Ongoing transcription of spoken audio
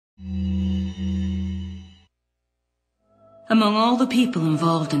Among all the people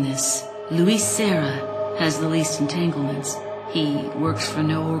involved in this, Luis Serra has the least entanglements. He works for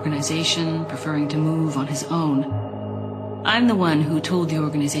no organization, preferring to move on his own. I'm the one who told the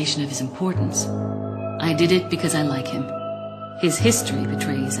organization of his importance. I did it because I like him. His history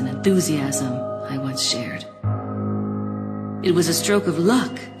betrays an enthusiasm I once shared. It was a stroke of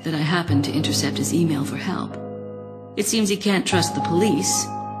luck that I happened to intercept his email for help. It seems he can't trust the police,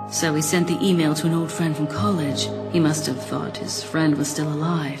 so he sent the email to an old friend from college. He must have thought his friend was still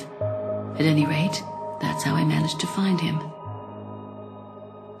alive. At any rate, that's how I managed to find him.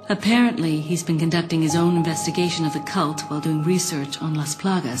 Apparently, he's been conducting his own investigation of the cult while doing research on Las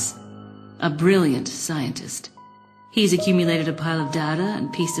Plagas. A brilliant scientist. He's accumulated a pile of data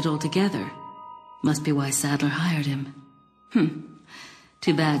and pieced it all together. Must be why Sadler hired him.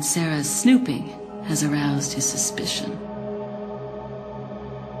 Too bad Sarah's snooping has aroused his suspicion.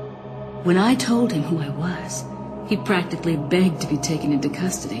 When I told him who I was, he practically begged to be taken into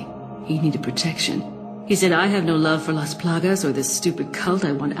custody. He needed protection. He said, I have no love for Las Plagas or this stupid cult.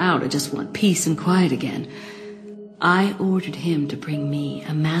 I want out. I just want peace and quiet again. I ordered him to bring me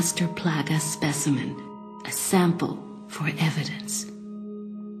a master plaga specimen, a sample for evidence.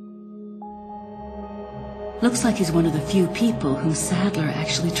 Looks like he's one of the few people whom Sadler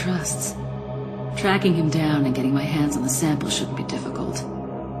actually trusts. Tracking him down and getting my hands on the sample shouldn't be difficult.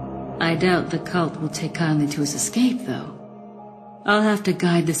 I doubt the cult will take kindly to his escape, though. I'll have to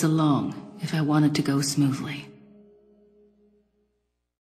guide this along if I want it to go smoothly.